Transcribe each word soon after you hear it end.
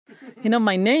You know,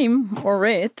 my name,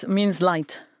 Orit, means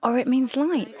light. Orit means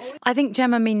light. I think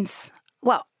Gemma means,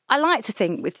 well, I like to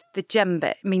think with the gem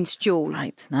bit, it means jewel.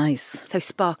 Right, nice. So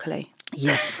sparkly.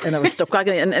 Yes, and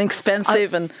aristocratic and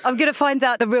expensive. I'm going to find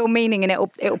out the real meaning and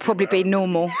it'll probably be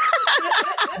normal.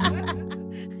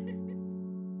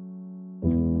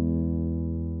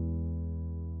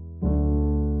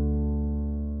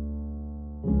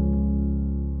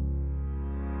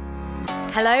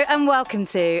 Hello and welcome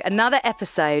to another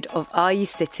episode of Are You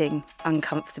Sitting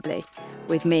Uncomfortably?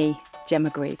 With me, Gemma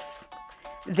Greaves.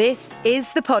 This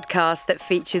is the podcast that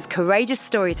features courageous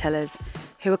storytellers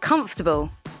who are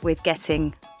comfortable with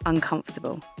getting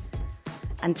uncomfortable.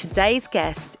 And today's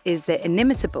guest is the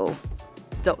inimitable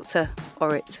Dr.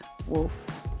 Orit Wolf.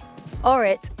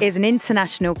 Orit is an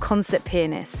international concert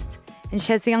pianist, and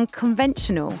she has the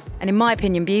unconventional, and in my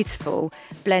opinion beautiful,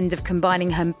 blend of combining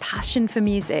her passion for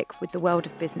music with the world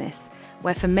of business,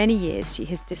 where for many years she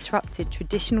has disrupted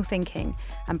traditional thinking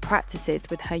and practices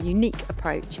with her unique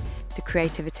approach to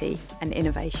creativity and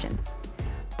innovation.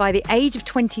 By the age of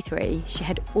 23, she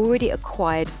had already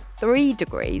acquired 3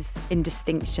 degrees in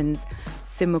distinctions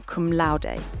summa cum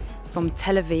laude from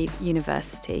Tel Aviv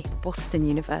University, Boston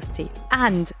University,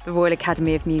 and the Royal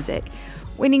Academy of Music,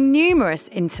 winning numerous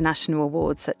international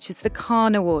awards such as the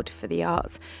Khan Award for the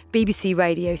Arts, BBC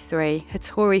Radio 3,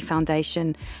 Hattori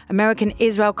Foundation, American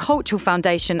Israel Cultural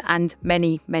Foundation, and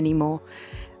many, many more.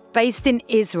 Based in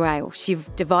Israel, she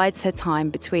divides her time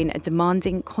between a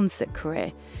demanding concert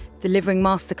career, delivering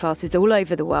masterclasses all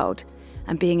over the world,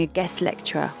 and being a guest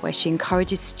lecturer where she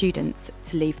encourages students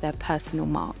to leave their personal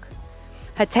mark.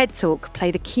 Her TED Talk, Play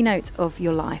the Keynote of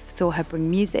Your Life, saw her bring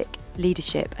music,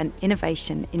 leadership and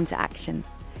innovation into action.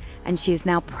 And she is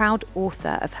now proud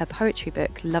author of her poetry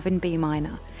book, Love in B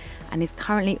Minor, and is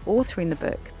currently authoring the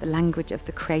book, The Language of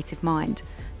the Creative Mind.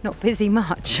 Not busy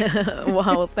much.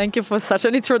 Wow, thank you for such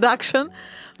an introduction.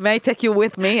 May I take you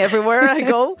with me everywhere I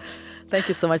go? Thank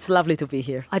you so much. It's lovely to be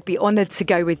here. I'd be honoured to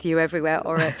go with you everywhere,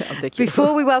 Orit. Thank you.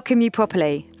 Before we welcome you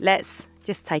properly, let's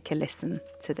just take a listen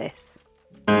to this.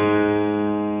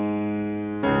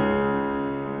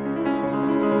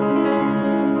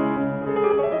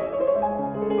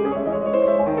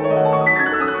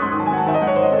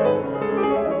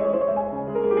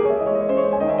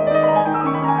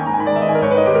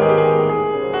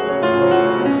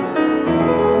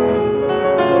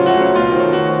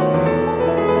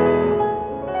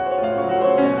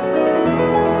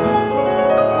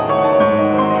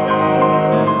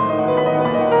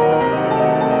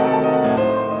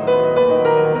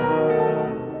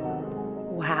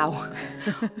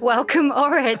 Welcome,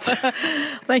 Orit.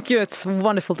 Thank you. It's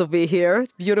wonderful to be here.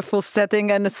 Beautiful setting,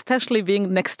 and especially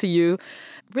being next to you.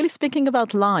 Really speaking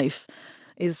about life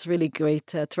is really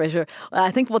great treasure. I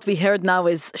think what we heard now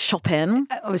is Chopin.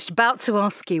 I was about to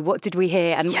ask you, what did we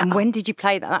hear and when did you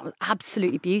play that? That was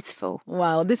absolutely beautiful.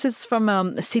 Wow, this is from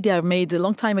a CD I made a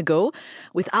long time ago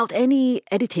without any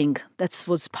editing. That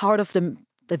was part of the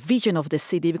vision of this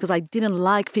CD, because I didn't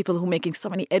like people who are making so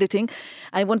many editing.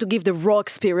 I want to give the raw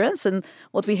experience. And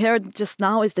what we heard just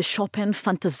now is the Chopin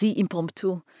Fantasie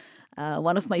Impromptu,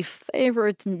 one of my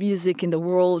favorite music in the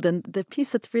world, and the piece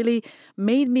that really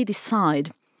made me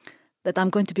decide that I'm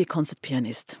going to be a concert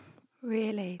pianist.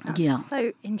 Really? That's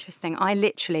so interesting.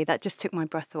 That just took my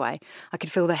breath away. I could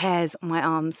feel the hairs on my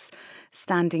arms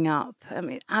standing up. I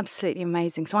mean, absolutely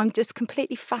amazing. So I'm just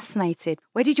completely fascinated.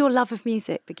 Where did your love of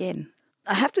music begin?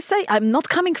 I have to say, I'm not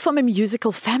coming from a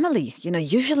musical family. You know,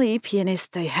 usually pianists,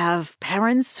 they have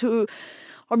parents who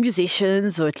are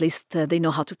musicians, or at least they know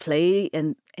how to play.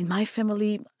 And in my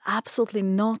family, absolutely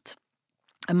not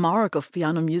a mark of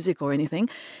piano music or anything.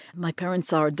 My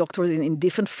parents are doctors in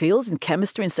different fields, in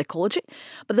chemistry and psychology.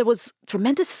 But there was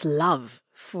tremendous love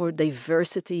for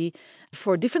diversity,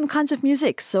 for different kinds of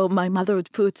music. So my mother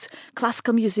would put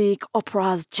classical music,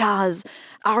 operas, jazz,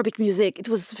 Arabic music. It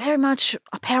was very much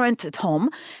apparent at home.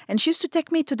 And she used to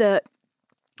take me to the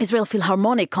Israel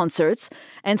Philharmonic concerts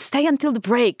and stay until the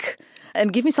break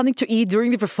and give me something to eat during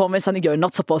the performance, something you're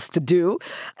not supposed to do.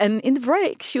 And in the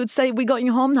break, she would say, we're going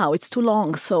home now. It's too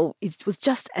long. So it was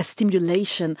just a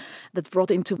stimulation that brought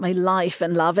into my life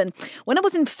and love. And when I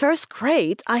was in first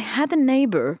grade, I had a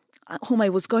neighbor whom I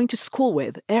was going to school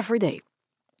with every day.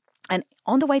 And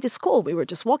on the way to school, we were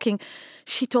just walking.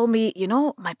 She told me, you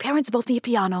know, my parents bought me a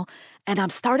piano and I'm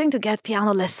starting to get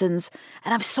piano lessons.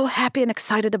 And I'm so happy and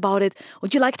excited about it.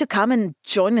 Would you like to come and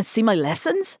join and see my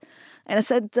lessons? And I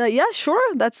said, yeah, sure.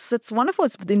 That's wonderful.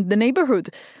 It's in the neighborhood.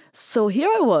 So here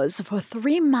I was for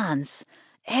 3 months.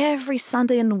 Every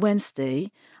Sunday and Wednesday,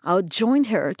 I would join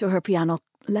her to her piano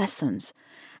lessons.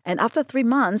 And after 3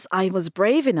 months, I was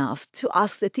brave enough to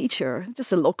ask the teacher,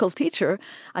 just a local teacher.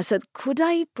 I said, could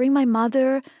I bring my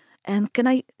mother and can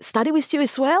I study with you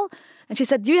as well? And she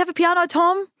said, do you have a piano at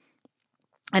home?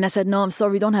 And I said, no, I'm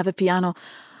sorry, we don't have a piano.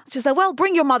 She said, well,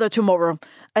 bring your mother tomorrow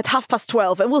at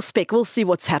 12:30 and we'll speak. We'll see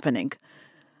what's happening.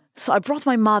 So I brought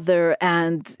my mother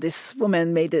and this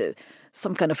woman made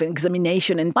some kind of an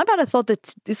examination. And my mother thought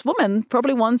that this woman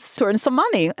probably wants to earn some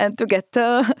money and to get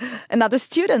another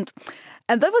student.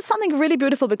 And that was something really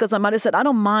beautiful because my mother said, I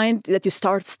don't mind that you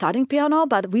start studying piano,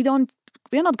 but we're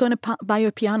not going to buy you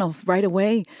a piano right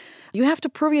away. You have to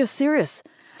prove you're serious.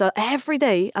 So every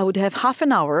day I would have half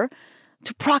an hour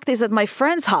to practice at my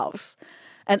friend's house.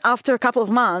 And after a couple of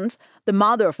months, the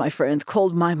mother of my friend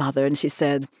called my mother and she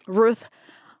said, Ruth,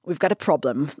 we've got a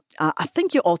problem. I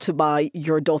think you ought to buy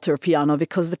your daughter a piano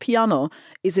because the piano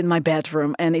is in my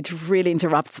bedroom and it really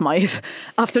interrupts my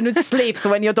afternoon sleeps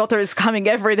when your daughter is coming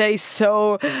every day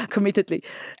so committedly.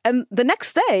 And the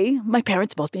next day, my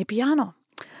parents bought me a piano.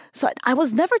 So I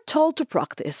was never told to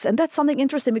practice. And that's something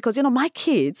interesting because, my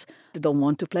kids, they don't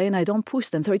want to play and I don't push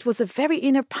them. So it was a very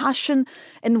inner passion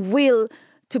and will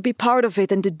to be part of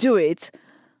it and to do it,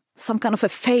 some kind of a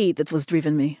fate that was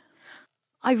driven me.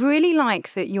 I really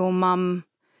like that your mum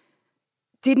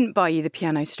didn't buy you the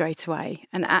piano straight away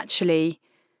and actually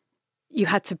you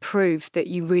had to prove that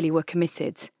you really were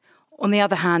committed. On the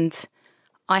other hand,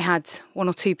 I had 1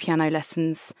 or 2 piano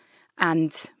lessons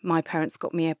and my parents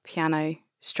got me a piano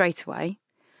straight away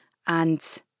and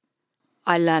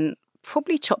I learned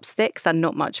probably chopsticks and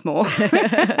not much more.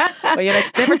 Well,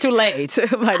 it's never too late,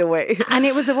 by the way. And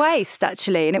it was a waste,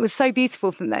 actually. And it was so beautiful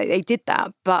that they did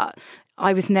that, but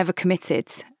I was never committed.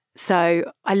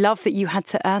 So I love that you had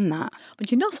to earn that. But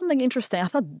something interesting?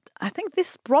 I think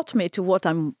this brought me to what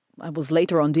I was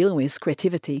later on dealing with,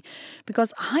 creativity.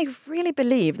 Because I really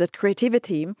believe that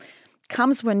creativity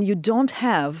comes when you don't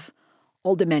have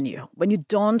all the menu, when you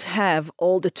don't have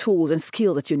all the tools and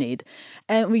skills that you need.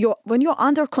 And when you're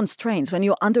under constraints, when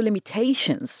you're under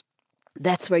limitations,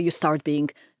 that's where you start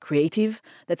being creative.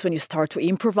 That's when you start to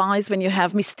improvise, when you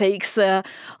have mistakes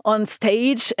on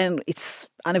stage and it's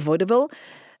unavoidable.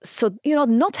 So,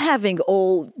 not having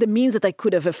all the means that I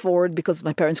could have afforded because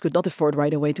my parents could not afford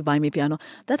right away to buy me a piano,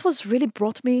 that was really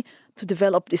brought me to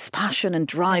develop this passion and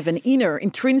drive and inner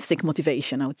intrinsic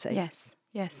motivation, I would say.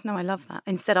 Yes, no, I love that.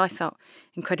 Instead, I felt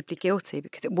incredibly guilty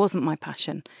because it wasn't my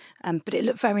passion, but it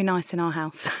looked very nice in our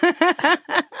house.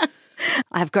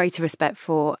 I have greater respect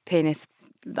for pianists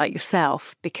like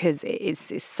yourself because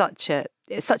it's such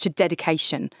a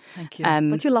dedication. Thank you.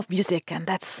 But you love music and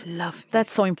that's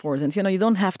so important. You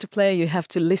don't have to play, you have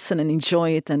to listen and enjoy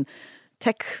it and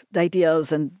take the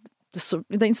ideas and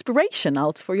the inspiration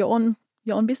out for your own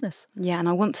business. Yeah, and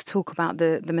I want to talk about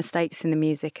the mistakes in the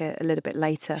music a little bit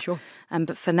later. Sure.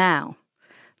 But for now,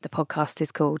 the podcast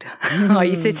is called Are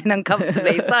You Sitting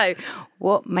Uncomfortably? So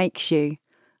what makes you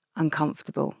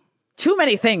uncomfortable? Too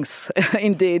many things,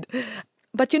 indeed.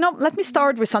 But, let me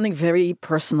start with something very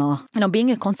personal.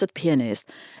 Being a concert pianist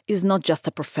is not just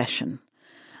a profession.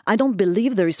 I don't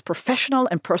believe there is professional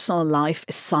and personal life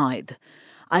aside.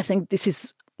 I think this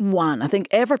is one. I think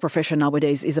every profession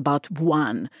nowadays is about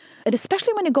one. And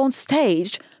especially when you go on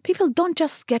stage, people don't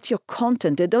just get your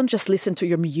content. They don't just listen to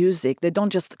your music. They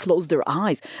don't just close their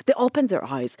eyes. They open their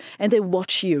eyes and they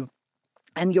watch you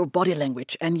and your body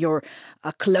language and your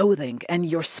clothing and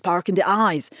your spark in the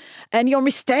eyes and your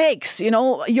mistakes.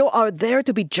 You are there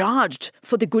to be judged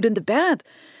for the good and the bad.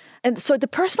 And so the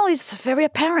personal is very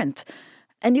apparent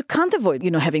and you can't avoid,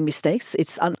 having mistakes.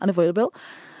 It's unavoidable.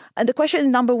 And the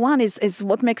question number one is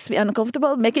what makes me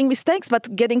uncomfortable? Making mistakes,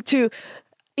 but getting to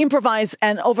improvise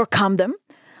and overcome them.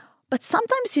 But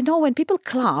sometimes, when people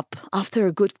clap after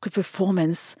a good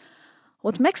performance,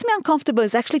 what makes me uncomfortable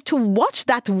is actually to watch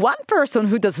that one person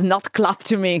who does not clap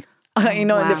to me, in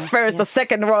the first or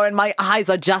second row, and my eyes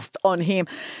are just on him.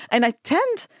 And I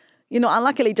tend,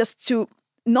 unluckily, just to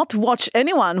not watch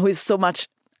anyone who is so much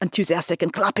enthusiastic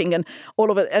and clapping and all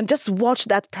of it, and just watch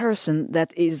that person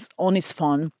that is on his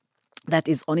phone, that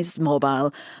is on his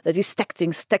mobile, that is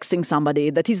texting somebody,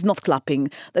 that is not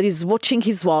clapping, that is watching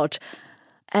his watch.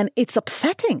 And it's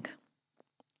upsetting.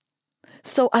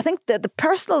 So I think that the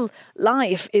personal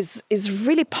life is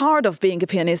really part of being a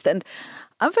pianist. And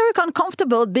I'm very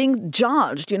uncomfortable being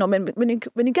judged. When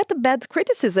you get the bad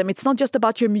criticism, it's not just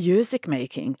about your music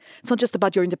making. It's not just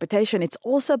about your interpretation. It's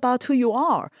also about who you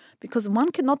are, because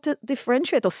one cannot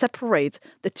differentiate or separate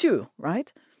the two,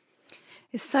 right?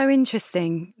 It's so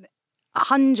interesting.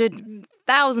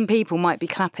 100,000 people might be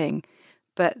clapping,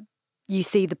 but you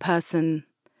see the person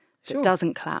that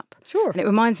doesn't clap. Sure. And it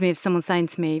reminds me of someone saying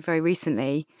to me very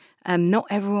recently, not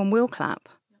everyone will clap.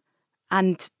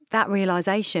 And that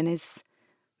realisation is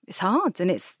hard,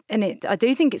 and I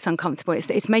do think it's uncomfortable.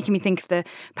 It's making me think of the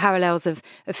parallels of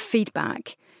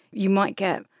feedback. You might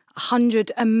get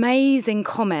 100 amazing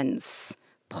comments,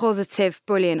 positive,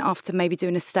 brilliant, after maybe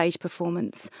doing a stage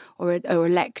performance or a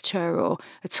lecture or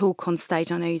a talk on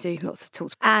stage. I know you do lots of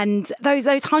talks. And those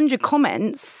 100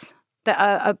 comments that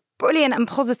are brilliant and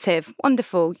positive,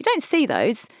 wonderful, you don't see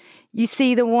those. You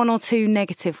see the one or two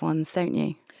negative ones, don't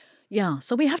you? Yeah,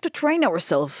 so we have to train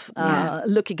ourselves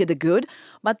looking at the good,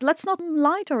 but let's not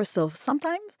lie to ourselves.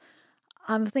 Sometimes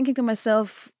I'm thinking to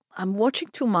myself, I'm watching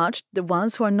too much the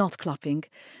ones who are not clapping.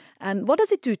 And what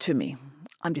does it do to me?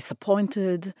 I'm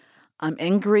disappointed, I'm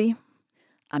angry,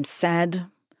 I'm sad,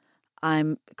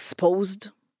 I'm exposed,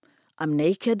 I'm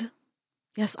naked.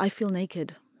 Yes, I feel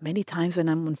naked many times when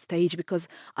I'm on stage because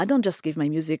I don't just give my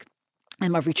music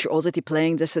and my virtuosity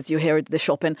playing just as you hear it at the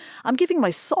Chopin. I'm giving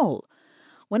my soul.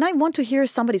 When I want to hear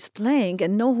somebody's playing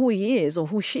and know who he is or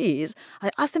who she is,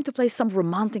 I ask them to play some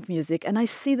romantic music and I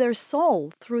see their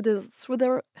soul through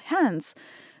their hands.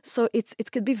 So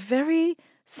it could be very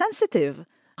sensitive.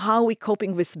 How are we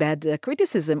coping with bad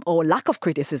criticism or lack of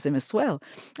criticism as well?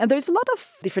 And there's a lot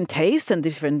of different tastes and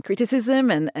different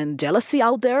criticism and jealousy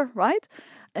out there, right?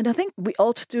 And I think we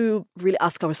ought to really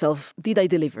ask ourselves, did I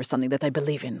deliver something that I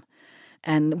believe in?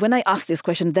 And when I ask this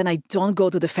question, then I don't go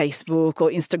to the Facebook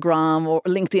or Instagram or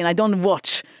LinkedIn. I don't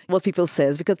watch what people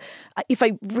says because if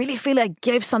I really feel I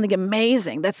gave something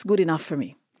amazing, that's good enough for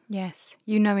me. Yes,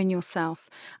 you know in yourself.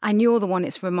 And you're the one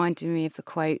that's reminding me of the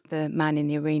quote, the man in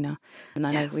the arena. And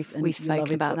I know we've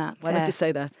spoken about that. Why don't you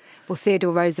say that? Well,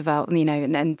 Theodore Roosevelt,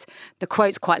 and the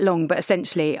quote's quite long, but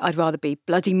essentially I'd rather be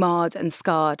bloody marred and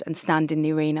scarred and stand in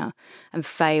the arena and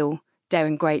fail,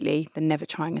 daring greatly, than never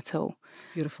trying at all.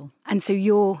 Beautiful. And so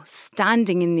you're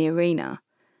standing in the arena.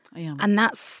 I am. And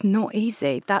that's not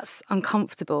easy. That's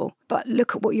uncomfortable. But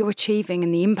look at what you're achieving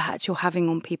and the impact you're having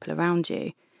on people around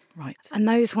you. Right. And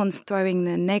those ones throwing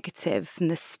the negative and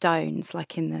the stones,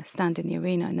 like in the stand in the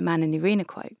arena and the man in the arena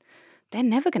quote, they're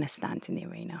never going to stand in the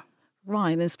arena.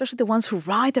 Right, and especially the ones who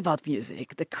write about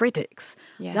music, the critics.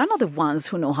 Yes. They're not the ones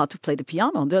who know how to play the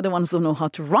piano. They're the ones who know how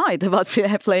to write about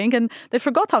playing, and they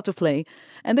forgot how to play.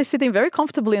 And they're sitting very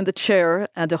comfortably in the chair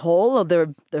at the hall of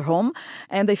their home,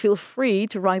 and they feel free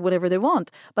to write whatever they want.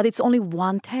 But it's only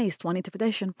one taste, one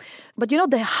interpretation. But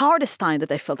the hardest time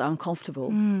that I felt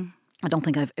uncomfortable, I don't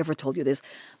think I've ever told you this,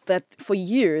 that for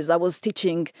years I was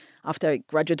teaching, after I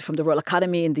graduated from the Royal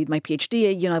Academy and did my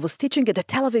PhD, I was teaching at the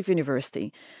Tel Aviv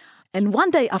University. And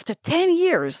one day, after 10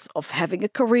 years of having a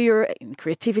career in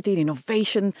creativity, in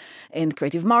innovation, in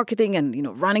creative marketing,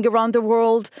 and running around the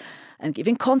world and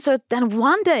giving concerts, then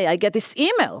one day I get this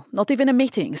email, not even a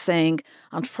meeting, saying,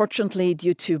 unfortunately,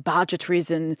 due to budget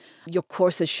reason, your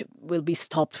courses will be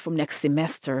stopped from next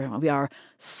semester. We are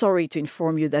sorry to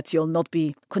inform you that you'll not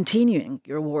be continuing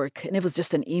your work. And it was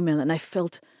just an email, and I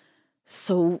felt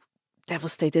so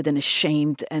devastated and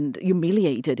ashamed and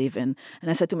humiliated even. And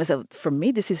I said to myself, for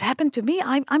me, this has happened to me.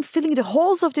 I'm filling the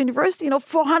halls of the university,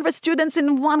 400 students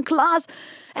in one class.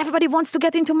 Everybody wants to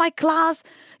get into my class.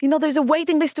 There's a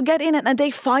waiting list to get in and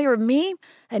they fire me.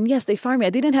 And yes, they fire me. I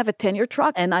didn't have a tenure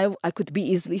track and I could be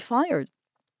easily fired.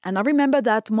 And I remember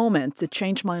that moment to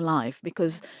change my life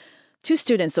because 2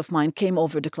 students of mine came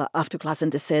over after class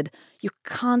and they said, you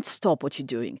can't stop what you're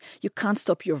doing. You can't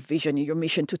stop your vision and your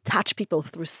mission to touch people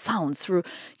through sound, through,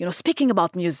 speaking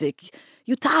about music.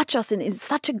 You touch us in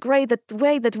such a great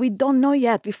way that we don't know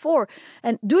yet before.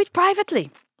 And do it privately.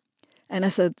 And I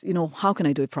said, how can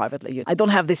I do it privately? I don't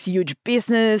have this huge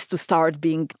business to start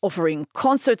offering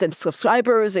concerts and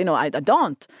subscribers. I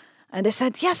don't. And they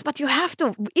said, yes, but you have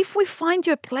to. If we find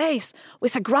you a place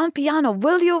with a grand piano,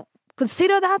 will you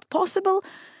consider that possible?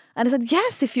 And I said,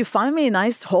 yes, if you find me a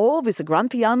nice hall with a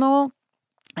grand piano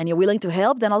and you're willing to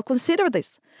help, then I'll consider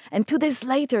this. And 2 days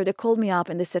later, they called me up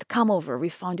and they said, come over. We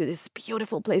found you this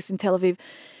beautiful place in Tel Aviv.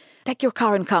 Take your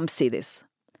car and come see this.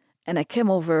 And I came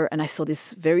over and I saw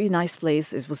this very nice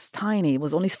place. It was tiny. It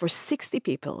was only for 60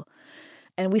 people.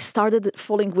 And we started the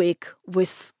following week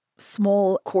with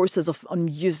small courses on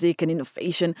music and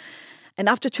innovation. And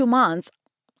after 2 months,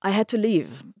 I had to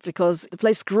leave because the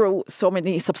place grew so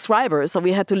many subscribers. So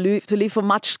we had to leave for a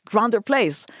much grander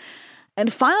place.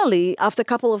 And finally, after a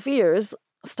couple of years,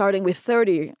 starting with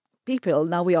 30 people,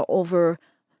 now we are over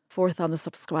 4,000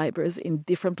 subscribers in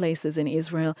different places in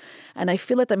Israel. And I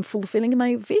feel that I'm fulfilling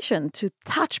my vision to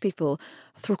touch people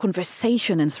through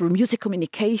conversation and through music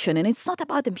communication. And it's not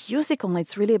about the music only.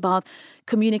 It's really about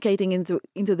communicating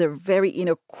into their very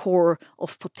inner core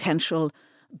of potential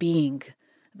being.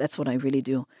 That's what I really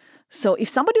do. So if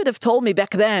somebody would have told me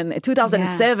back then, in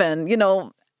 2007,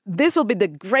 this will be the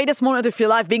greatest moment of your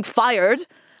life, being fired,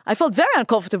 I felt very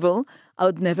uncomfortable. I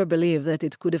would never believe that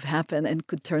it could have happened and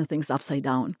could turn things upside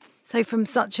down. So from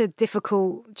such a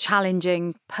difficult,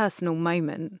 challenging personal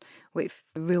moment with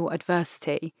real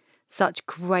adversity, such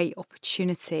great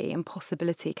opportunity and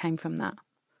possibility came from that.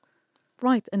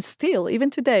 Right. And still, even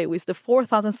today, with the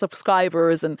 4,000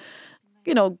 subscribers and,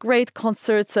 great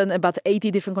concerts and about 80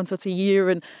 different concerts a year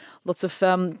and lots of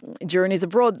journeys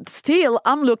abroad, still,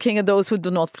 I'm looking at those who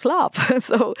do not clap.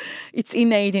 So it's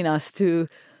innate in us to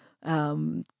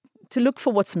look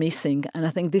for what's missing. And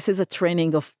I think this is a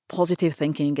training of positive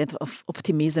thinking and of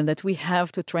optimism that we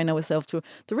have to train ourselves to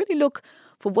really look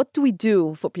for what do we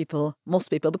do for people, most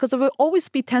people, because there will always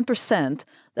be 10%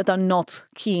 that are not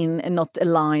keen and not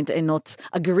aligned and not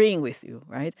agreeing with you,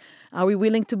 right? Are we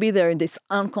willing to be there in this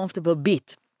uncomfortable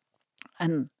beat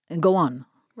and go on?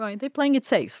 Right, they're playing it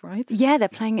safe, right? Yeah, they're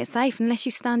playing it safe. Unless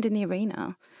you stand in the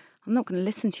arena, I'm not going to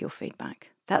listen to your feedback.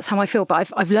 That's how I feel.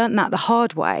 But I've learned that the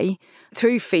hard way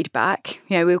through feedback.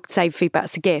 We'll say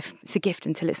feedback's a gift. It's a gift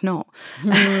until it's not.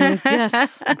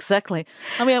 Yes, exactly.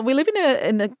 I mean, we live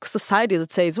in a society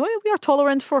that says, well, we are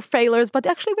tolerant for failures, but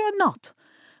actually we are not.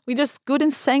 We're just good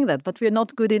in saying that, but we're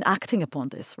not good in acting upon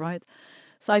this, right?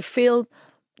 So I feel,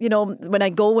 when I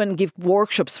go and give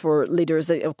workshops for leaders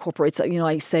of corporates,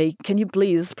 I say, can you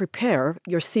please prepare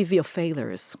your CV of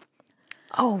failures?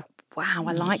 Oh, wow,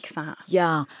 I like that.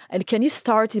 Yeah. And can you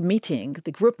start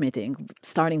the group meeting,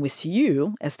 starting with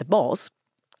you as the boss,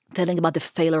 telling about the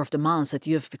failure of the months that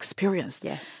you've experienced?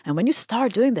 Yes. And when you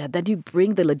start doing that, then you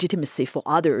bring the legitimacy for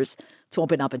others to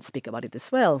open up and speak about it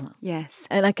as well. Yes.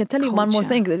 And I can tell you one more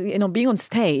thing, that, being on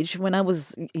stage when I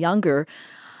was younger,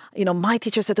 my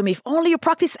teacher said to me, if only you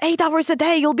practice 8 hours a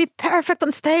day, you'll be perfect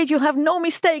on stage. You'll have no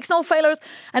mistakes, no failures.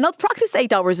 And I'd practice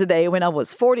 8 hours a day when I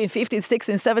was 14, 15,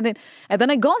 16, 17. And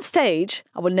then I go on stage.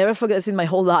 I will never forget this in my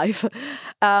whole life.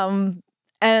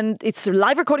 And it's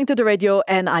live recording to the radio.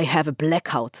 And I have a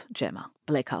blackout, Gemma,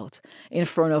 in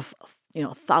front of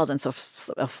thousands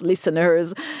of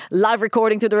listeners, live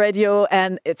recording to the radio.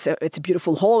 And it's a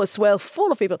beautiful hall as well,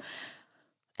 full of people.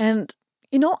 And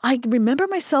I remember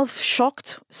myself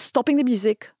shocked, stopping the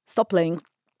music, stop playing.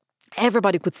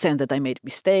 Everybody could sense that I made a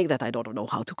mistake, that I don't know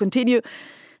how to continue.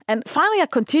 And finally I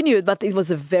continued, but it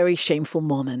was a very shameful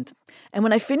moment. And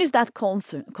when I finished that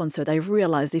concert, I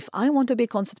realized if I want to be a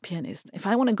concert pianist, if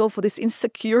I want to go for this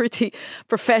insecurity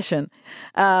profession,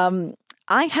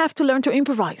 I have to learn to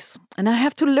improvise. And I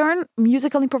have to learn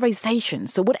musical improvisation.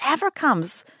 So whatever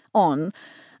comes on,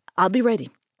 I'll be ready.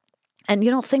 And,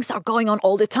 things are going on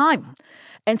all the time.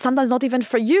 And sometimes not even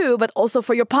for you, but also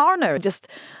for your partner. Just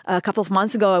a couple of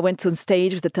months ago, I went on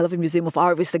stage with the Tel Aviv Museum of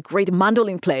Art with a great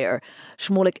mandolin player,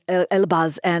 Shmulek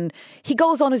Elbaz. And he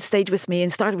goes on stage with me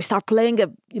and we start playing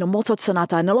a Mozart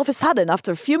sonata. And all of a sudden,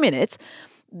 after a few minutes,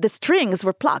 the strings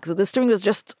were plucked. So the string was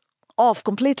just off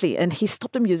completely. And he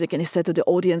stopped the music and he said to the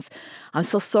audience, I'm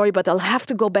so sorry, but I'll have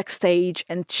to go backstage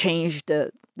and change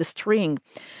the string.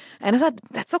 And I said,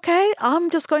 that's okay. I'm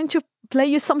just going to play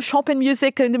you some Chopin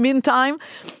music in the meantime.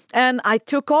 And I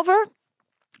took over.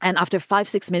 And after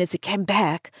 5-6 minutes, he came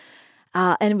back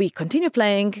and we continued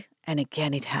playing. And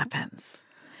again, it happens.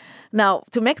 Now,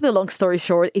 to make the long story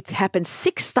short, it happened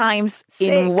 6 times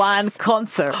in one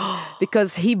concert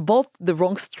because he bought the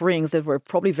wrong strings that were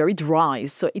probably very dry.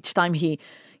 So each time he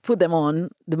put them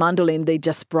on, the mandolin, they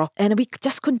just broke. And we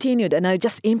just continued and I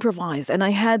just improvised. And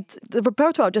I had the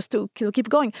repertoire just to keep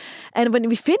going. And when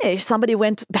we finished, somebody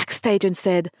went backstage and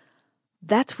said,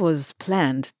 that was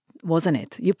planned, wasn't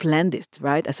it? You planned it,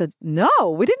 right? I said, no,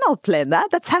 we did not plan that.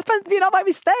 That's happened, by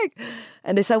mistake.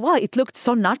 And they said, wow, it looked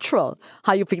so natural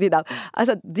how you picked it up. I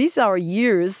said, these are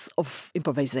years of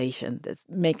improvisation that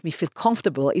make me feel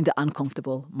comfortable in the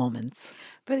uncomfortable moments.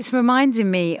 But it's reminding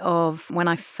me of when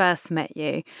I first met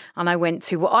you and I went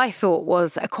to what I thought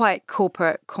was a quite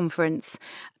corporate conference,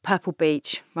 Purple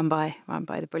Beach, run by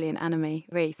the brilliant Anime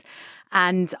Reese.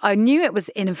 And I knew it was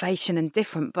innovation and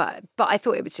different, but I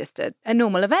thought it was just a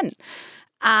normal event.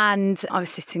 And I was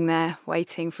sitting there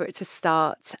waiting for it to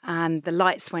start and the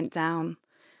lights went down.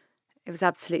 It was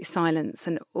absolute silence.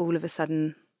 And all of a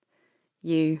sudden,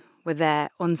 you were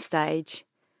there on stage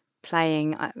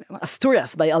playing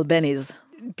Asturias by Albeniz.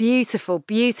 Beautiful,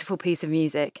 beautiful piece of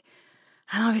music.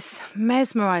 And I was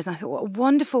mesmerised. I thought, what a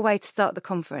wonderful way to start the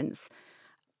conference.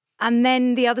 And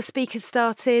then the other speakers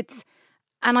started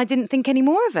and I didn't think any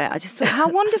more of it. I just thought, how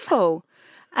wonderful.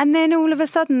 And then all of a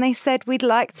sudden they said, we'd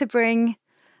like to bring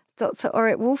Dr.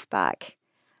 Orit Wolf back.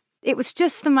 It was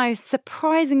just the most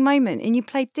surprising moment. And you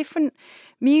played different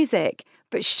music,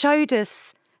 but showed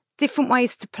us different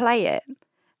ways to play it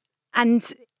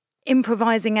and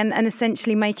improvising and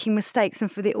essentially making mistakes,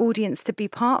 and for the audience to be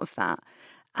part of that.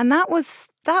 And that was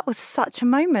such a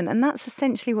moment. And that's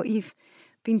essentially what you've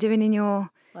been doing in your...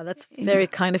 Well, that's very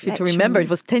kind of you to remember. It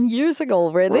was 10 years ago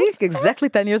already, exactly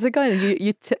 10 years ago. And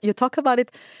you talk about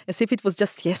it as if it was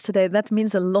just yesterday. That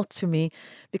means a lot to me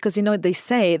because, they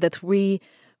say that we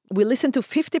listen to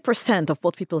 50% of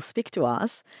what people speak to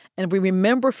us and we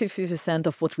remember 50%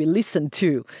 of what we listen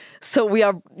to. So we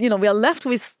are left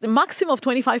with the maximum of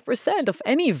 25% of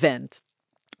any event.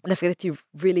 And the fact that you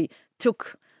really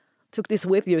took this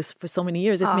with you for so many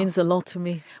years, it means a lot to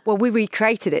me. Well, we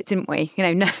recreated it, didn't we?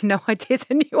 No idea is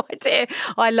a new idea.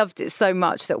 I loved it so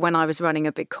much that when I was running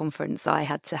a big conference, I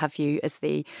had to have you as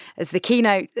the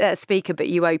keynote speaker, but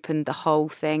you opened the whole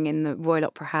thing in the Royal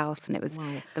Opera House, and it was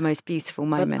the most beautiful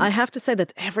moment. But I have to say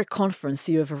that every conference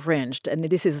you have arranged, and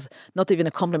this is not even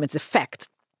a compliment, it's a fact,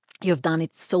 you've done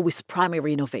it so with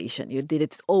primary innovation. You did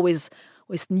it always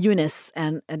with newness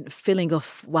and feeling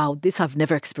of, wow, this I've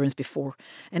never experienced before.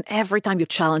 And every time you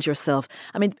challenge yourself.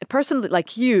 I mean, a person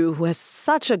like you who has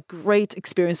such a great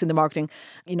experience in the marketing,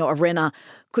 arena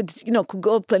could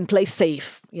go up and play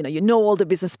safe. You know all the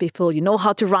business people, you know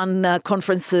how to run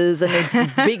conferences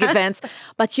and big events,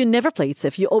 but you never play it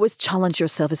safe. You always challenge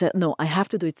yourself and say, no, I have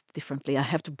to do it differently. I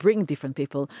have to bring different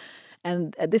people.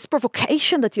 And this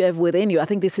provocation that you have within you, I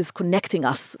think this is connecting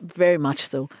us very much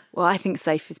so. Well, I think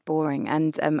safe is boring,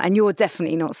 and you're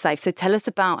definitely not safe. So tell us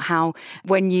about how,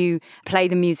 when you play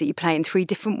the music, you play it in 3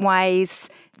 different ways.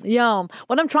 Yeah,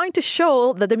 what I'm trying to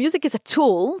show that the music is a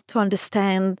tool to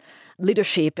understand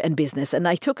leadership and business. And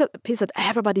I took a piece that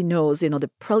everybody knows,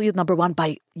 the Prelude No. 1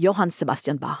 by Johann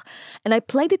Sebastian Bach. And I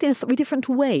played it in 3 different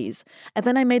ways. And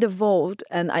then I made a vote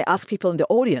and I asked people in the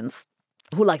audience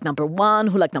who like number 1,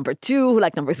 who like number 2, who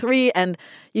like number 3. And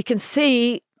you can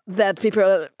see that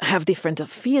people have different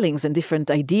feelings and different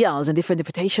ideas and different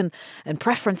interpretation and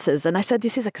preferences. And I said,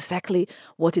 this is exactly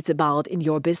what it's about in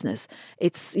your business.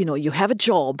 It's, you have a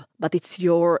job, but it's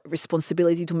your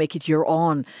responsibility to make it your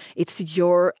own. It's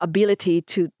your ability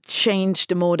to change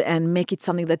the mode and make it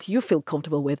something that you feel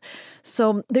comfortable with.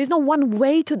 So there's no one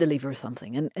way to deliver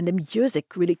something. And the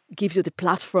music really gives you the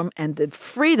platform and the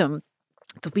freedom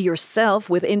to be yourself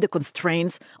within the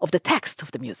constraints of the text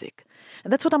of the music.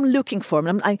 And that's what I'm looking for.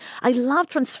 I love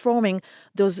transforming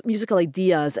those musical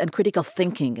ideas and critical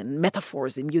thinking and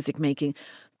metaphors in music making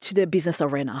to the business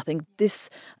arena. I think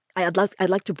I'd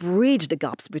like to bridge the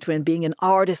gaps between being an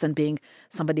artist and being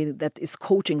somebody that is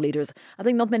coaching leaders. I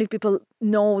think not many people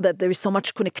know that there is so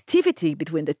much connectivity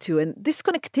between the two. And this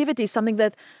connectivity is something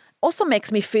that also makes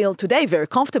me feel today very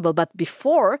comfortable. But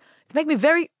before, it made me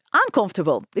very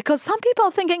uncomfortable because some people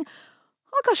are thinking,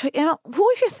 oh gosh, who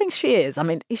do you think she is? I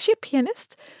mean, is she a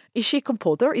pianist? Is she a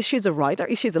composer? Is she a writer?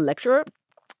 Is she a lecturer?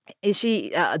 Is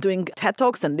she doing TED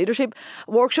Talks and leadership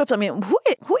workshops? I mean,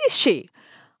 who is she?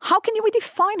 How can we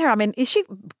define her? I mean, is she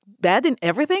bad in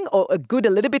everything or good a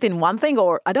little bit in one thing?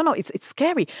 Or I don't know, it's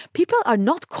scary. People are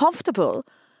not comfortable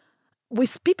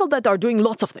with people that are doing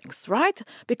lots of things, right?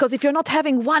 Because if you're not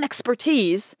having one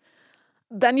expertise,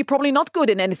 then you're probably not good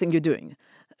in anything you're doing.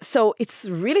 So it's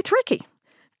really tricky.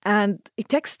 And it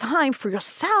takes time for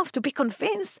yourself to be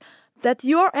convinced that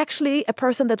you're actually a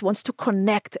person that wants to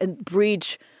connect and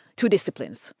bridge 2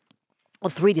 disciplines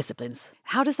or 3 disciplines.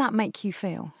 How does that make you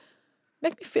feel?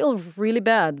 Make me feel really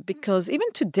bad because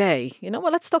even today,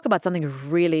 let's talk about something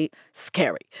really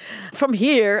scary. From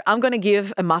here, I'm going to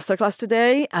give a masterclass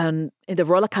today in the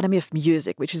Royal Academy of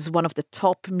Music, which is one of the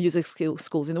top music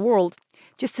schools in the world.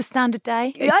 Just a standard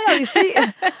day? Yeah, you see,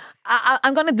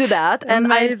 I'm going to do that.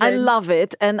 And I love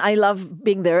it. And I love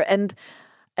being there. And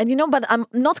but I'm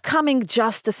not coming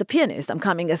just as a pianist. I'm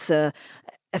coming as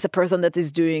a person that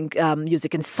is doing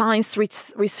music and science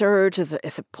research,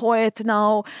 as a poet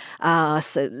now,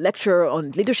 as a lecturer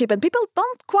on leadership. And people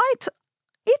don't quite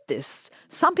eat this.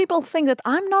 Some people think that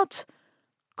I'm not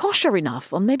kosher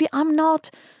enough, or maybe I'm not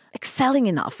excelling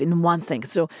enough in one thing.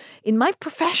 So in my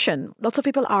profession, lots of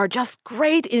people are just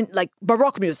great in like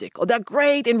Baroque music, or they're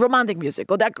great in romantic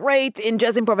music, or they're great in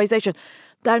jazz improvisation.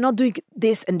 They're not doing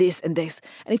this and this and this.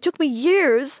 And it took me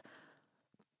years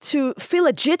to feel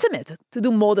legitimate to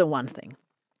do more than one thing.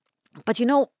 But you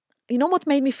know what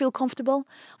made me feel comfortable?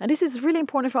 And this is really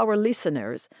important for our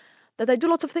listeners, that I do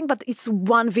lots of things, but it's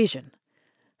one vision.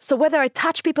 So whether I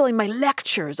touch people in my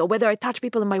lectures, or whether I touch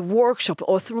people in my workshop,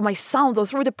 or through my sound, or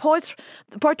through the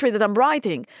poetry that I'm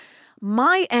writing,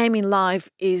 my aim in life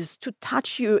is to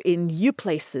touch you in new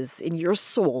places, in your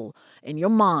soul, in your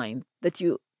mind, that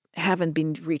you haven't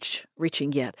been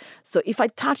reaching yet. So if I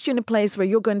touch you in a place where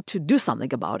you're going to do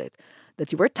something about it,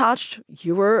 that you were touched,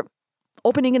 you were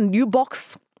opening a new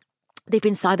box deep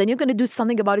inside, and you're going to do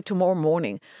something about it tomorrow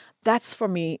morning. That's for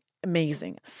me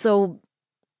amazing. So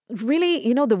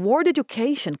really, the word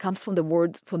education comes from the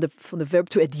verb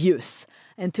to educe.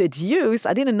 And to educe,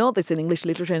 I didn't know this in English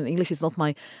literature, and English is not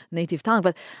my native tongue,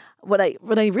 but what I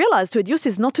realized, to educe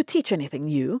is not to teach anything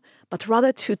new, but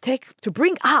rather to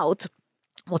bring out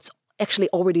what's actually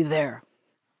already there.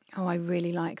 Oh, I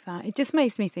really like that. It just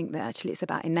makes me think that actually it's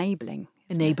about enabling.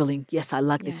 Enabling. Yes, I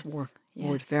like this word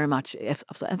very much.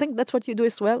 I think that's what you do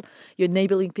as well. You're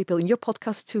enabling people in your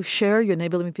podcast to share. You're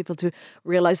enabling people to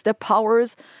realize their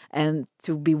powers and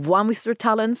to be one with their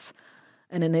talents,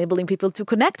 and enabling people to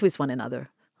connect with one another.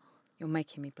 You're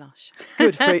making me blush.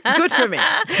 Good for me.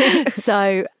 So,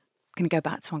 I'm going to go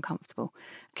back to uncomfortable.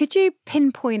 Could you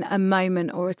pinpoint a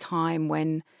moment or a time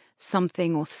when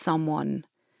something or someone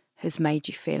has made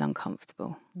you feel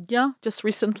uncomfortable? Yeah, just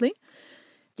recently.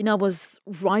 I was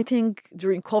writing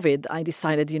during COVID. I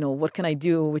decided, what can I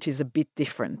do which is a bit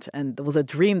different? And there was a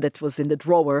dream that was in the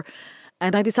drawer.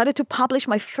 And I decided to publish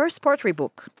my first poetry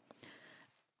book,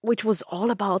 which was all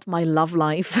about my love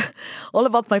life, all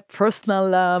about my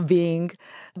personal being,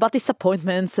 about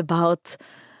disappointments, about,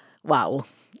 wow,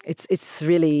 it's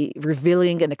really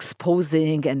revealing and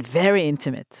exposing and very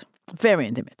intimate, very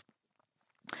intimate.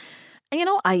 And,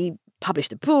 I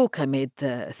published the book, I made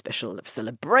a special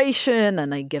celebration,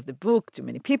 and I gave the book to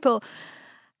many people.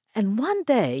 And one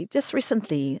day, just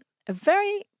recently, a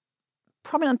very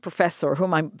prominent professor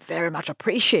whom I'm very much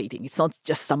appreciating, it's not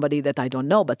just somebody that I don't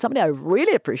know, but somebody I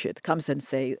really appreciate, comes and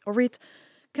say, Orit,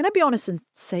 can I be honest and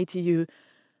say to you,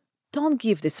 don't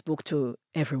give this book to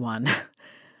everyone.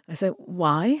 I said,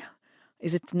 why?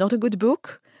 Is it not a good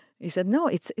book? He said, no,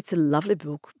 it's a lovely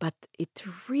book, but it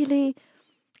really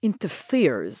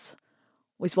interferes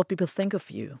with what people think of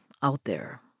you out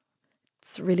there.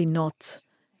 It's really not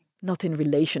in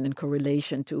relation and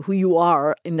correlation to who you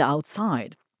are in the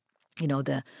outside.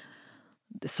 The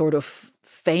sort of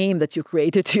fame that you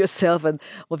created to yourself and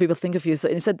what people think of you. So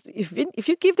instead, if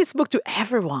you give this book to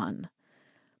everyone,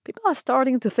 people are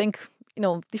starting to think,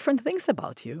 different things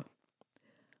about you,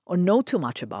 or know too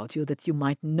much about you that you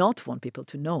might not want people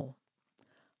to know.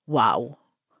 Wow,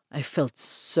 I felt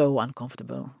so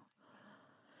uncomfortable.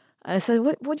 And I said,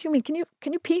 what do you mean? Can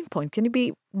you pinpoint? Can you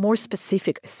be more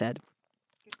specific? I said.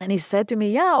 And he said to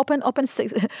me, yeah, open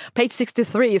page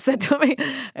 63, he said to me,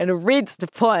 and read the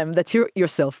poem that you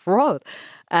yourself wrote.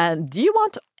 And do you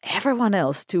want everyone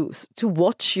else to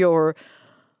watch your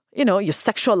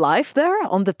sexual life there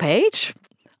on the page?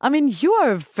 I mean, you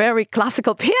are a very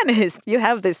classical pianist. You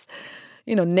have this,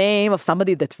 name of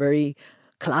somebody that's very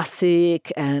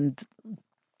classic and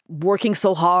working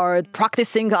so hard,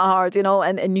 practicing hard,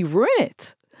 and you ruin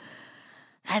it.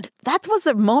 And that was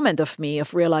a moment of me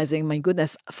of realizing, my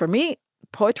goodness, for me,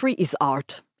 poetry is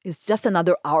art. It's just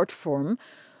another art form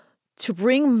to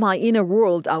bring my inner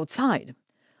world outside.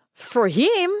 For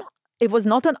him, it was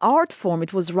not an art form.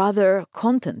 It was rather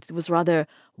content. It was rather,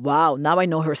 wow, now I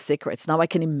know her secrets. Now I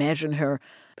can imagine her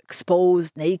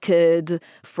exposed, naked,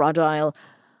 fragile.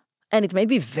 And it made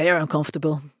me very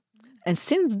uncomfortable. And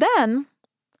since then,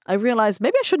 I realized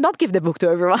maybe I should not give the book to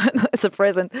everyone as a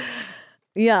present.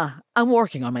 Yeah, I'm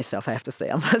working on myself, I have to say.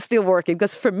 I'm still working,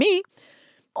 because for me,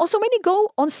 also when you go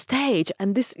on stage,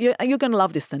 and this you're going to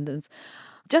love this sentence.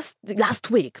 Just last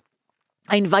week,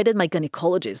 I invited my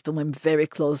gynecologist, whom I'm very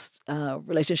close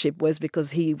relationship with,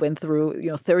 because he went through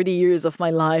 30 years of my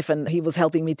life, and he was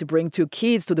helping me to bring 2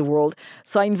 kids to the world.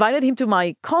 So I invited him to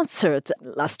my concert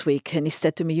last week, and he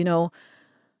said to me,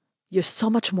 you're so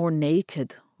much more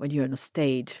naked when you're on a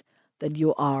stage than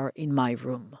you are in my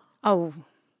room. Oh,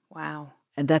 wow.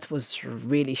 And that was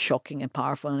really shocking and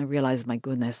powerful. And I realized, my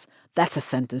goodness, that's a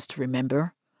sentence to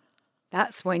remember.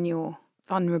 That's when you're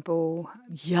vulnerable,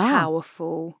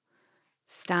 powerful,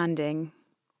 standing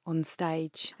on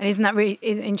stage. And isn't that really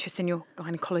interesting? Your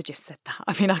gynecologist said that.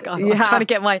 I mean, I'm trying to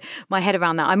get my head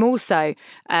around that. I'm also,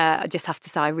 I just have to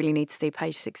say, I really need to see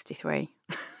page 63.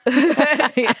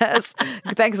 Yes.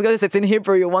 Thanks goodness it's in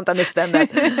Hebrew. You won't understand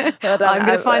that. But, I'm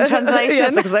going to find translation.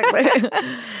 Yes, exactly.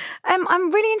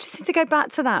 I'm really interested to go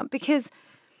back to that, because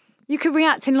you could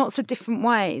react in lots of different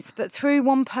ways, but through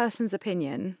one person's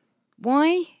opinion,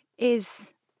 why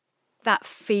is that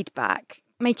feedback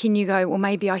making you go, well,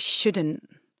 maybe I shouldn't,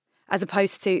 as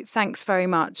opposed to thanks very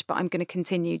much, but I'm going to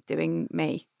continue doing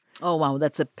me? Oh, wow,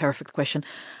 that's a perfect question.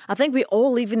 I think we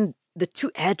all live in the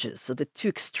two edges, so the two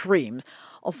extremes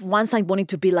of one side wanting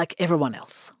to be like everyone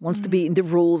else, wants to be in the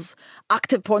rules,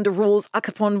 act upon the rules, act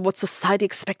upon what society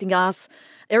expecting us.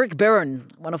 Eric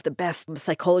Berne, one of the best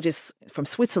psychologists from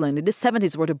Switzerland, in the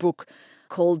 70s wrote a book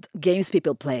called Games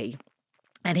People Play.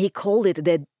 And he called it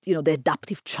the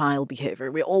adaptive child behavior.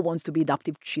 We all want to be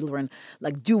adaptive children,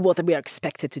 like do what we are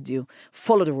expected to do,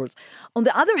 follow the rules. On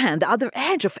the other hand, the other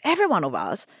edge of every one of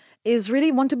us is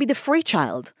really want to be the free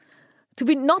child,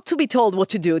 not to be told what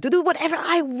to do whatever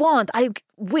I want, I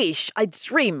wish, I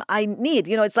dream, I need.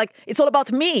 It's like it's all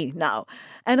about me now.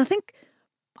 And I think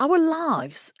our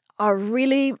lives are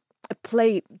really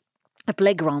a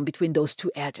playground between those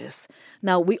two edges.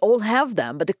 Now, we all have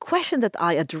them, but the question that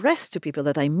I address to people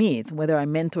that I meet, whether I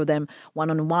mentor them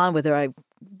one-on-one, whether I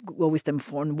go with them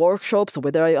for workshops, or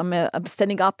whether I'm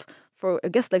standing up for a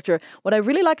guest lecture, what I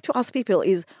really like to ask people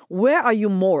is, where are you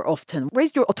more often?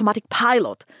 Where's your automatic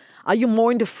pilot? Are you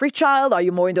more in the free child? Are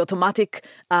you more in the automatic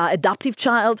adaptive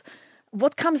child?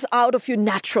 What comes out of you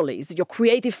naturally? Is it your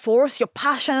creative force, your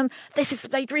passion? This is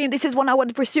my dream. This is what I want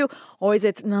to pursue. Or is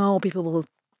it, no, people will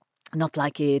not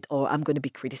like it, or I'm going to be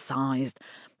criticized,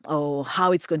 or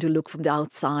how it's going to look from the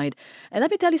outside. And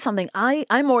let me tell you something,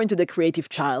 I'm more into the creative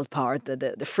child part,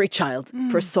 the free child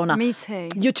persona. Me too.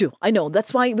 You too, I know.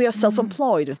 That's why we are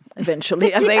self-employed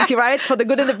eventually, I think, right? For the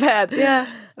good and the bad. Yeah.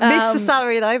 Miss the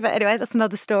salary though, but anyway, that's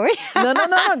another story. No,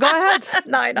 go ahead.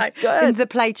 No. Go ahead. The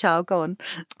play child, go on.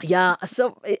 Yeah,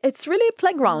 so it's really a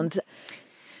playground.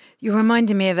 You're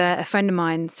reminding me of a friend of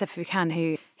mine, Sefer Khan,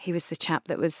 who he was the chap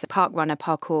that was park runner,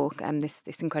 parkour,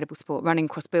 this incredible sport, running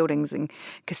across buildings in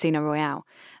Casino Royale.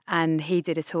 And he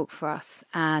did a talk for us,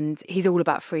 and he's all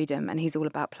about freedom and he's all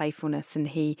about playfulness. And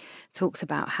he talks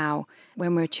about how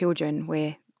when we're children,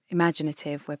 we're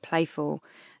imaginative, we're playful,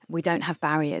 we don't have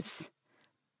barriers.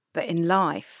 But in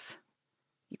life,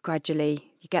 you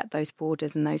get those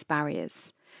borders and those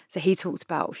barriers. So he talked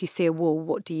about, if you see a wall,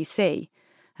 what do you see?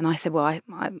 And I said, well,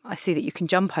 I see that you can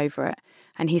jump over it.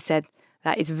 And he said,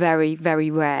 that is very,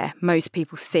 very rare. Most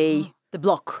people see the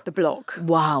block.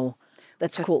 Wow.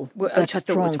 That's cool. Which I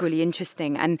thought was really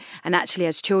interesting. And actually,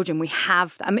 as children, we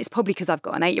have, it's probably because I've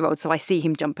got an 8-year-old, so I see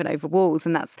him jumping over walls,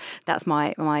 and that's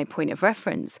my point of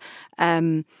reference.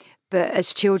 But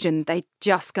as children, they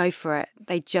just go for it.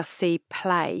 They just see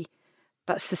play.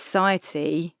 But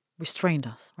society restrained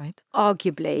us, right?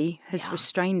 Arguably has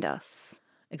restrained us.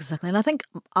 Exactly. And I think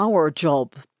our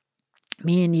job,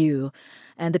 me and you,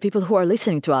 and the people who are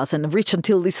listening to us and reach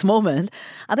until this moment,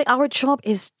 I think our job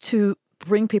is to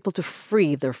bring people to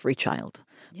free their free child,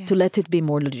 to let it be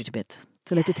more legitimate,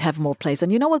 to let it have more place. And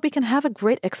you know what? We can have a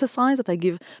great exercise that I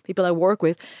give people I work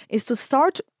with is to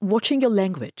start watching your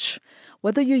language.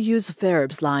 Whether you use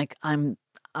verbs like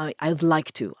I'd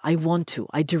like to, I want to,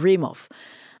 I dream of.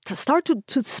 To start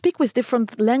to speak with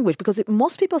different language, because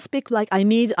most people speak like I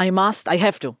need, I must, I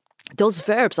have to. Those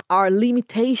verbs are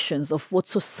limitations of what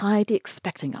society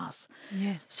expecting us.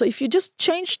 Yes. So if you just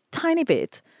change tiny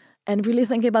bit and really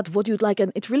think about what you'd like,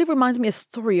 and it really reminds me a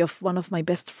story of one of my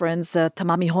best friends,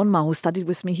 Tamami Honma, who studied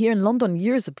with me here in London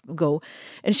years ago.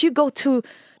 And she'd go to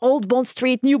Old Bond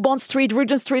Street, New Bond Street,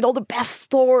 Regent Street, all the best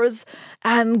stores,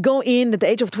 and go in at the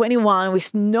age of 21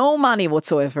 with no money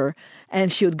whatsoever.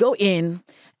 And she would go in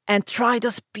and try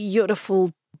those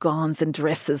beautiful gowns and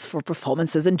dresses for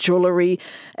performances and jewelry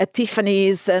at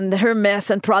Tiffany's and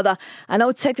Hermes and Prada. And I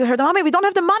would say to her, Mommy, we don't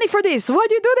have the money for this. Why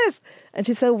do you do this? And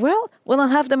she said, well, when I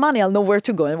have the money, I'll know where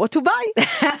to go and what to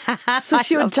buy. So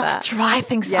she would just try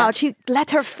things out. She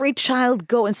let her free child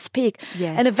go and speak.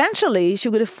 Yes. And eventually she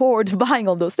could afford buying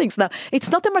all those things. Now, it's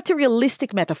not a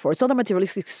materialistic metaphor. It's not a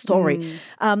materialistic story.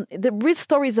 The real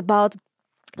story is about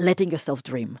letting yourself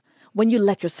dream. When you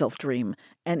let yourself dream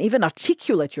and even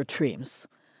articulate your dreams,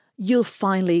 you'll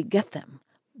finally get them.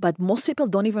 But most people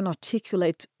don't even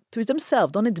articulate to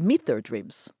themselves, don't admit their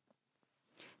dreams.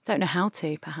 Don't know how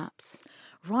to, perhaps.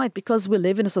 Right, because we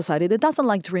live in a society that doesn't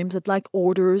like dreams, that like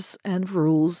orders and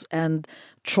rules and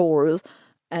chores.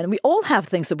 And we all have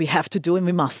things that we have to do and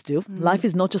we must do. Life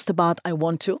is not just about I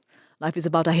want to. Life is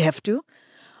about I have to.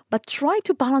 But try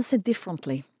to balance it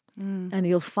differently. And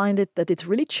you'll find that it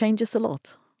really changes a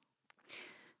lot.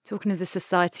 Talking of the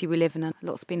society we live in, a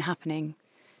lot's been happening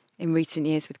in recent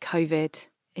years with COVID,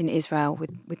 in Israel,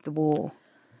 with the war.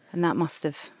 And that must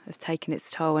have taken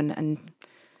its toll and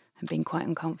been quite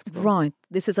uncomfortable. Right.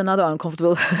 This is another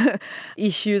uncomfortable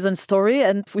issues and story.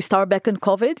 And if we start back in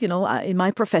COVID, in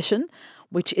my profession,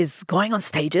 which is going on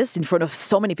stages in front of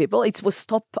so many people, it was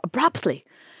stopped abruptly.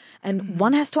 And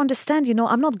one has to understand,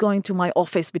 I'm not going to my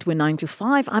office between 9 to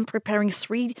 5. I'm preparing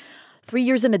 3 3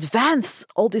 years in advance,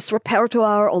 all this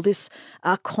repertoire, all these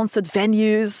concert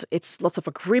venues. It's lots of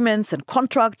agreements and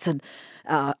contracts and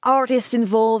artists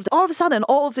involved. All of a sudden,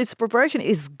 all of this preparation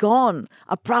is gone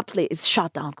abruptly. It's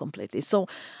shut down completely. So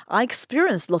I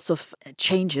experienced lots of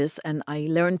changes and I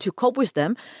learned to cope with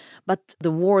them. But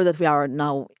the war that we are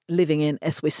now living in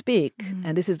as we speak,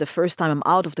 and this is the first time I'm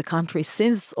out of the country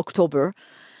since October.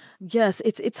 Yes,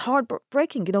 it's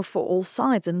heartbreaking, for all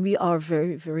sides. And we are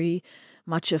very, very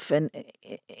much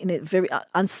in a very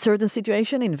uncertain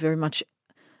situation, in very much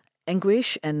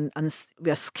anguish, and we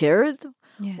are scared.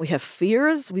 Yes. We have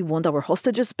fears. We want our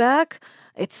hostages back.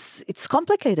 It's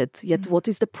complicated. Yet, what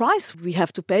is the price we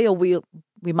have to pay, or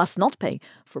we must not pay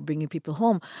for bringing people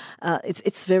home?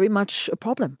 It's very much a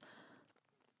problem.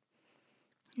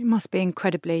 It must be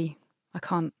incredibly. I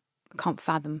can't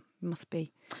fathom. It must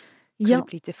be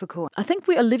incredibly difficult. I think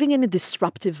we are living in a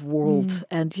disruptive world,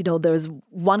 and there's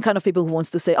one kind of people who wants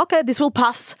to say, okay, this will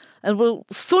pass, and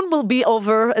soon will be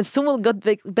over, and soon we'll get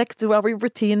back to our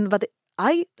routine. But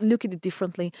I look at it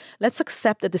differently. Let's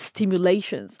accept that the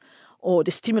stimulations or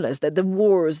the stimulus, that the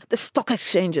wars, the stock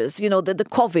exchanges, the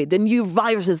COVID, the new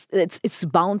viruses, it's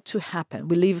bound to happen.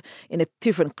 We live in a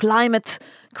different climate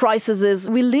crises.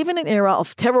 We live in an era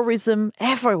of terrorism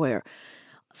everywhere.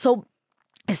 So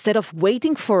instead of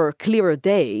waiting for a clearer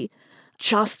day,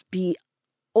 just be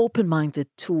open-minded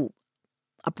to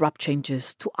abrupt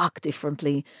changes, to act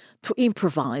differently, to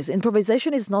improvise.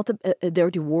 Improvisation is not a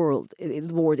dirty word.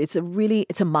 It's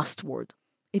a must word.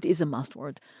 It is a must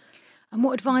word. And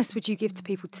what advice would you give to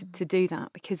people to do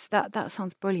that? Because that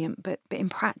sounds brilliant, but in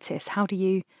practice, how do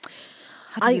you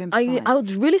improvise? I would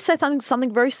really say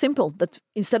something very simple, that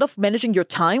instead of managing your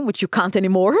time, which you can't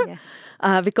anymore,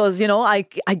 because,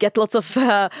 I get lots of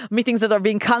meetings that are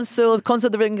being cancelled,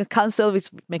 concerts being cancelled, which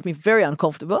make me very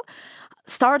uncomfortable.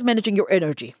 Start managing your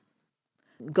energy.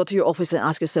 Go to your office and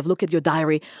ask yourself, look at your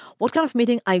diary. What kind of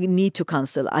meeting I need to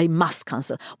cancel? I must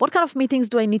cancel. What kind of meetings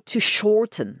do I need to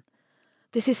shorten?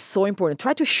 This is so important.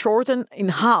 Try to shorten in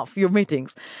half your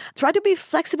meetings. Try to be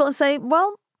flexible and say,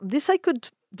 well, this I could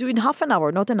do in half an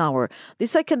hour, not an hour.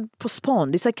 This I can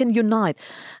postpone. This I can unite.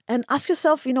 And ask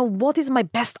yourself, what is my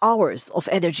best hours of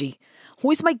energy?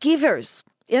 Who is my givers?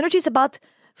 Energy is about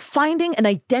finding and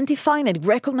identifying and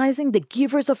recognizing the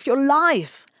givers of your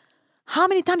life. How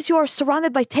many times you are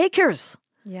surrounded by takers?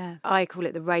 Yeah, I call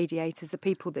it the radiators, the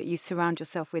people that you surround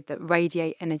yourself with that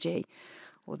radiate energy.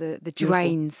 Or the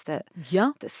drains that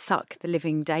suck the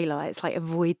living daylight. It's like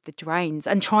avoid the drains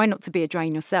and try not to be a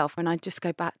drain yourself. And I just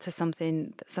go back to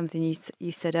something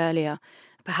you said earlier.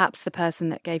 Perhaps the person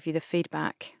that gave you the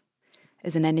feedback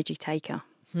is an energy taker.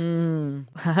 And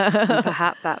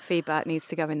perhaps that feedback needs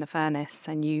to go in the furnace,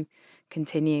 and you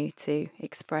continue to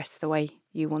express the way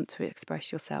you want to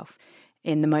express yourself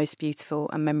in the most beautiful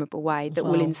and memorable way that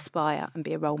will inspire and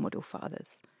be a role model for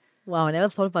others. Wow, I never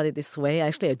thought about it this way.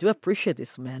 Actually, I do appreciate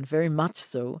this man, very much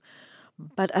so.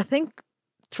 But I think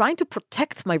trying to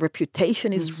protect my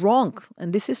reputation is wrong.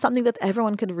 And this is something that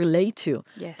everyone can relate to.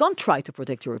 Yes. Don't try to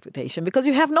protect your reputation because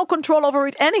you have no control over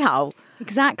it anyhow.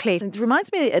 Exactly. It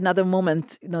reminds me another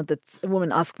moment, that a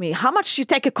woman asked me, how much you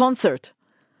take a concert?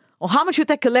 Or how much you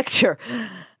take a lecture?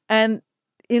 And,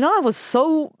 I was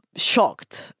so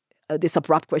shocked at this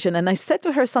abrupt question. And I said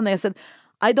to her something, I said,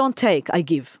 I don't take, I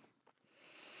give.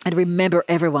 And remember,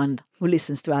 everyone who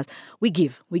listens to us, we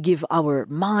give. We give our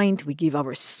mind, we give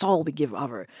our soul, we give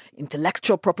our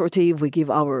intellectual property, we give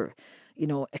our,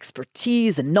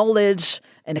 expertise and knowledge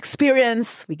and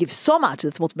experience. We give so much.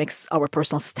 That's what makes our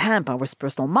personal stamp, our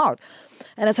personal mark.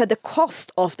 And I said, the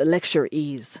cost of the lecture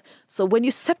is. So when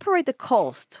you separate the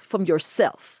cost from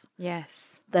yourself,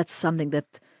 that's something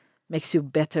that makes you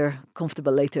better,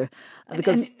 comfortable later.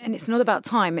 Because and it's not about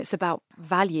time, it's about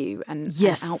value and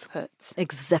output.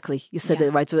 Exactly. You said it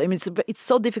right. So, it's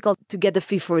so difficult to get the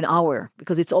fee for an hour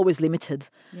because it's always limited.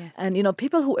 Yes. And,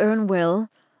 people who earn well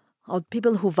are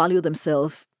people who value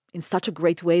themselves in such a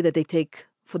great way that they take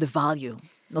for the value,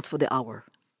 not for the hour.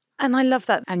 And I love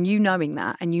that. And you knowing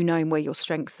that and you knowing where your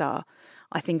strengths are,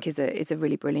 I think is a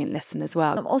really brilliant lesson as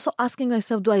well. I'm also asking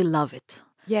myself, do I love it?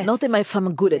 Yes. Not if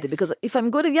I'm good at it, because if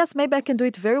I'm good at it, maybe I can do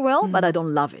it very well, but I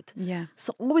don't love it. Yeah.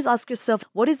 So always ask yourself,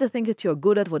 what is the thing that you're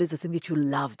good at? What is the thing that you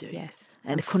love doing? Yes.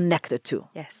 And connect it to.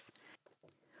 Yes.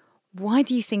 Why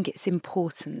do you think it's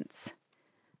important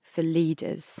for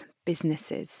leaders,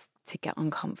 businesses to get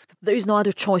uncomfortable? There is no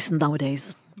other choice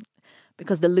nowadays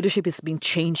because the leadership has been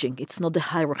changing. It's not the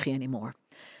hierarchy anymore.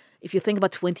 If you think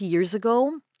about 20 years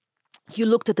ago, you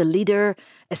looked at the leader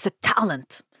as a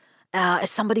talent.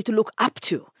 As somebody to look up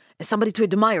to, as somebody to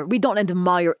admire. We don't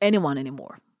admire anyone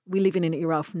anymore. We live in an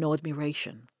era of no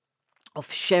admiration.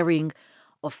 of sharing,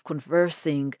 of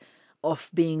conversing, of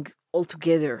being all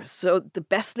together. So the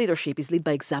best leadership is lead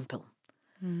by example.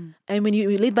 And when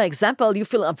you lead by example, you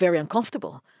feel very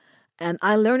uncomfortable. And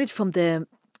I learned it from the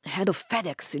head of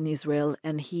FedEx in Israel.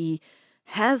 And he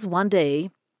has one day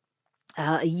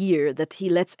a year that he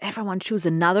lets everyone choose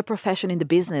another profession in the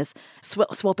business,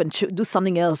 swap and do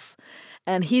something else.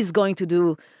 And he's going to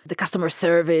do the customer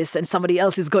service and somebody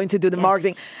else is going to do the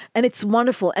marketing. And it's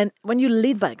wonderful. And when you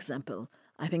lead by example,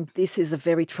 I think this is a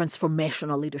very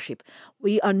transformational leadership.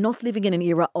 We are not living in an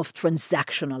era of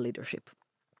transactional leadership.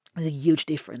 There's a huge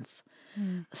difference.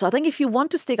 So I think if you want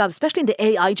to stick out, especially in the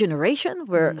AI generation,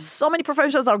 where so many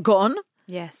professionals are gone,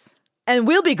 and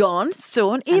will be gone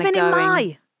soon, even in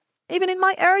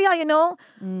my area, you know.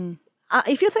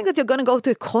 If you think that you're going to go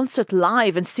to a concert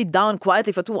live and sit down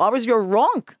quietly for 2 hours, you're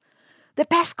wrong. The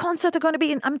best concerts are going to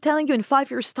be I'm telling you, in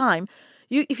 5 years' time.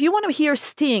 If you want to hear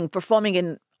Sting performing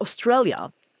in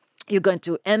Australia, you're going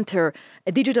to enter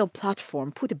a digital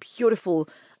platform, put a beautiful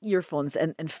earphones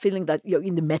and feeling that you're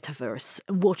in the metaverse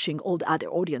and watching all the other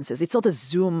audiences. It's not a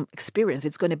Zoom experience.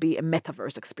 It's going to be a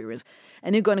metaverse experience.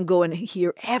 And you're going to go and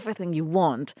hear everything you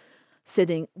want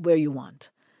sitting where you want.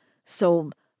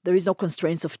 So there is no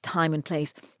constraints of time and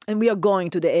place. And we are going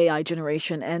to the AI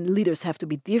generation and leaders have to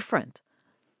be different.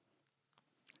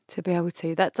 To be able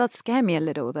to. That does scare me a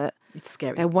little, that it's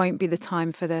scary. There won't be the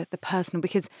time for the personal,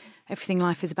 because everything in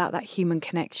life is about that human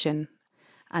connection.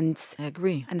 And I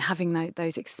agree. And having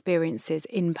those experiences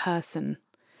in person.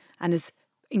 And as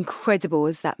incredible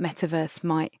as that metaverse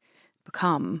might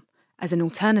become as an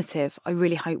alternative, I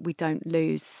really hope we don't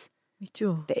lose Me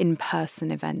too. the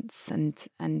in-person events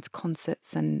and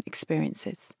concerts and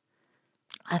experiences.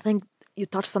 I think you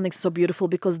touched something so beautiful,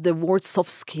 because the word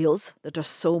soft skills that are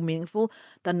so meaningful,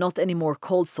 they're not anymore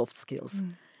called soft skills.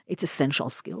 It's essential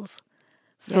skills.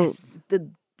 So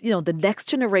the next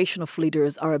generation of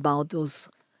leaders are about those,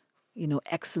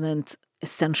 excellent,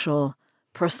 essential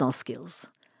personal skills.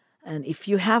 And if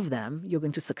you have them, you're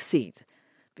going to succeed,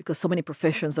 because so many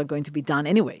professions are going to be done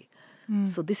anyway.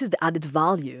 So this is the added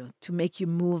value to make you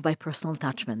move by personal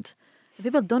attachment. And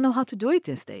people don't know how to do it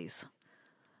these days.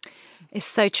 It's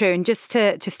so true. And just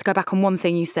to go back on one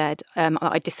thing you said,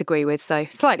 I disagree with, so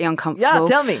slightly uncomfortable. Yeah,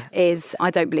 tell me. Is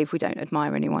I don't believe we don't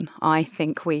admire anyone. I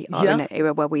think we are in an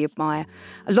era where we admire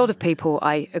a lot of people.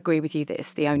 I agree with you that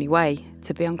it's the only way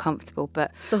to be uncomfortable.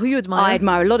 But so who you admire? I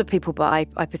admire a lot of people, but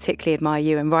I particularly admire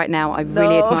you. And right now, I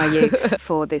really admire you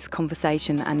for this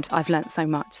conversation. And I've learnt so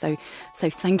much. So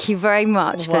thank you very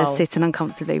much for sitting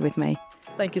uncomfortably with me.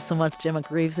 Thank you so much, Gemma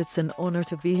Greaves. It's an honor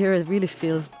to be here. I really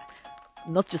feel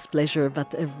not just pleasure,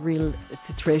 but it's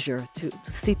a treasure to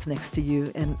sit next to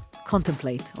you and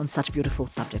contemplate on such beautiful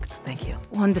subjects. Thank you.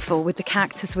 Wonderful, with the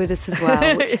cactus with us as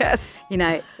well. Which, yes.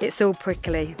 It's all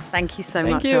prickly. Thank you so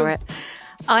much, Orit.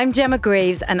 I'm Gemma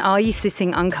Greaves, and Are You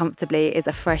Sitting Uncomfortably is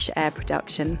a Fresh Air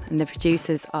production, and the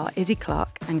producers are Izzy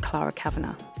Clark and Clara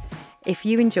Kavanagh. If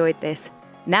you enjoyed this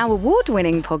now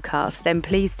award-winning podcast, then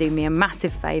please do me a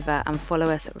massive favour and follow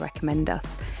us, recommend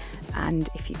us. And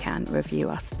if you can, review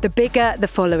us. The bigger the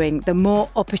following, the more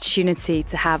opportunity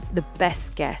to have the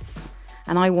best guests.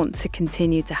 And I want to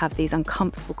continue to have these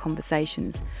uncomfortable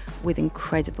conversations with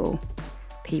incredible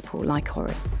people like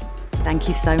Orit. Thank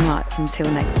you so much.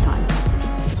 Until next time.